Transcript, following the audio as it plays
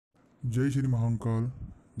जय श्री महाकाल।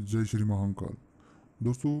 जय श्री महाकाल।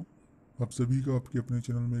 दोस्तों, आप सभी का आपके अपने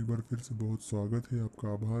चैनल में एक बार फिर से बहुत स्वागत है। आपका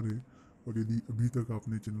आभार है। और यदि अभी तक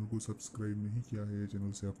आपने चैनल को सब्सक्राइब नहीं किया है,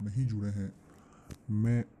 चैनल से आप नहीं जुड़े हैं,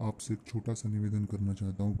 मैं आपसे एक छोटा सा निवेदन करना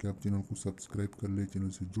चाहता हूं कि आप चैनल को सब्सक्राइब कर ले, चैनल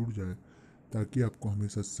से जुड़ जाए, ताकि आपको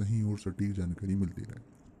हमेशा सही और सटीक जानकारी मिलती रहे।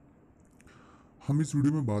 हम इस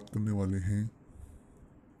वीडियो में बात करने वाले हैं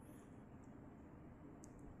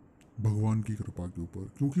भगवान की कृपा के ऊपर,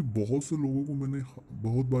 क्योंकि बहुत से लोगों को मैंने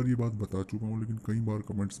बहुत बार ये बात बता चुका हूँ, लेकिन कई बार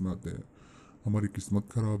कमेंट्स में आते हैं हमारी किस्मत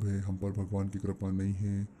खराब है, हम पर भगवान की कृपा नहीं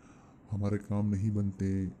है, हमारे काम नहीं बनते,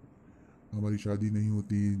 हमारी शादी नहीं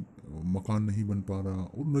होती, मकान नहीं बन पा रहा,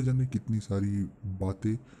 और न जाने कितनी सारी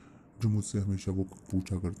बातें जो मुझसे हमेशा वो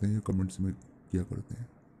पूछा करते हैं, कमेंट्स में किया करते हैं।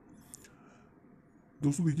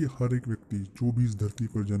 दोस्तों देखिए, हर एक व्यक्ति जो भी इस धरती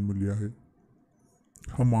पर जन्म लिया है,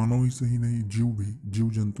 हम मानव ही सही नहीं, जीव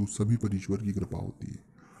जंतु सभी पर ईश्वर की कृपा होती है।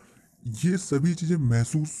 ये सभी चीजें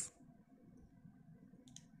महसूस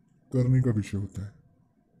करने का विषय होता है,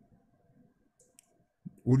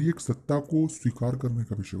 और ये एक सत्ता को स्वीकार करने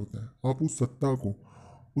का विषय होता है। आप उस सत्ता को,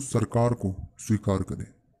 उस सरकार को स्वीकार करें।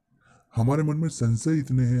 हमारे मन में संशय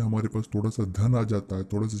इतने हैं, हमारे पास थोड़ा सा धन आ जाता है,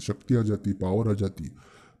 थोड़ा सा शक्ति आ जाती है, पावर आ जाती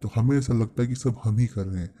है, तो हमें ऐसा लगता है कि सब हम ही कर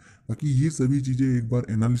रहे हैं। बाकी ये सभी चीज़ें एक बार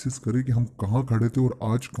एनालिसिस करें कि हम कहाँ खड़े थे और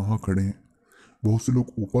आज कहाँ खड़े हैं। बहुत से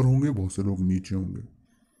लोग ऊपर होंगे, बहुत से लोग नीचे होंगे,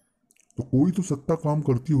 तो कोई तो सत्ता काम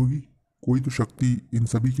करती होगी, कोई तो शक्ति इन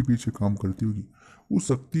सभी के पीछे काम करती होगी। उस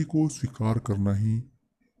शक्ति को स्वीकार करना ही,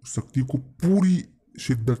 उस शक्ति को पूरी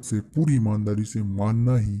शिद्दत से, पूरी ईमानदारी से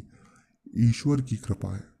मानना ही ईश्वर की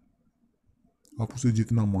कृपा है। आप उसे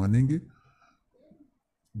जितना मानेंगे,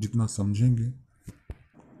 जितना समझेंगे,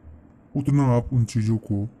 उतना आप उन चीज़ों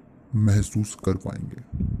को महसूस कर पाएंगे।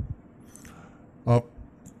 आप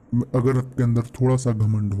अगर आपके अंदर थोड़ा सा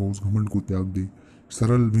घमंड हो, उस घमंड को त्याग दें,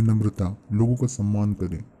 सरल विनम्रता, लोगों का सम्मान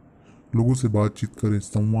करें, लोगों से बातचीत करें,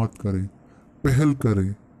 संवाद करें, पहल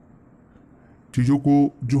करें। चीज़ों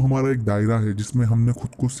को, जो हमारा एक दायरा है जिसमें हमने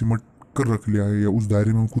खुद को सिमट कर रख लिया है, या उस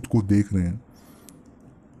दायरे में हम खुद को देख रहे हैं,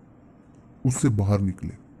 उससे बाहर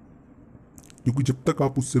निकले। क्योंकि जब तक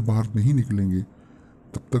आप उससे बाहर नहीं निकलेंगे,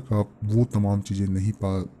 तब तक आप वो तमाम चीज़ें नहीं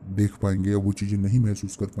देख पाएंगे, या वो चीज़ें नहीं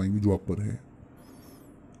महसूस कर पाएंगे जो आप पर है।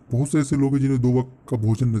 बहुत से ऐसे लोग हैं जिन्हें 2 वक्त का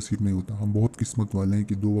भोजन नसीब नहीं होता। हम बहुत किस्मत वाले हैं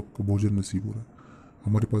कि 2 वक्त का भोजन नसीब हो रहा है,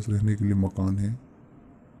 हमारे पास रहने के लिए मकान है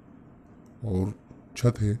और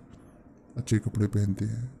छत है, अच्छे कपड़े पहनते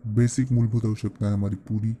हैं, बेसिक मूलभूत आवश्यकताएं हमारी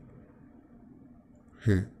पूरी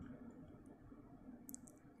है।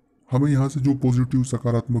 हमें यहाँ से जो पॉजिटिव,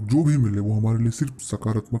 सकारात्मक जो भी मिले, वो हमारे लिए सिर्फ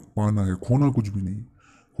सकारात्मक पाना है, खोना कुछ भी नहीं।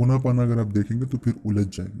 खोना पाना अगर आप देखेंगे तो फिर उलझ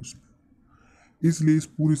जाएंगे उसमें। इसलिए इस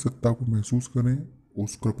पूरी सत्ता को महसूस करें,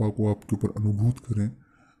 उस कृपा को आपके ऊपर अनुभूत करें।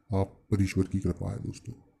 आप पर ईश्वर की कृपा है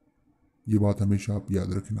दोस्तों, ये बात हमेशा आप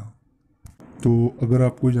याद रखना। तो अगर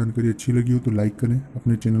आपको जानकारी अच्छी लगी हो तो लाइक करें,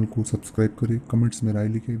 अपने चैनल को सब्सक्राइब करें, कमेंट्स में राय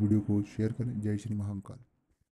लिखें, वीडियो को शेयर करें। जय श्री महाकाल।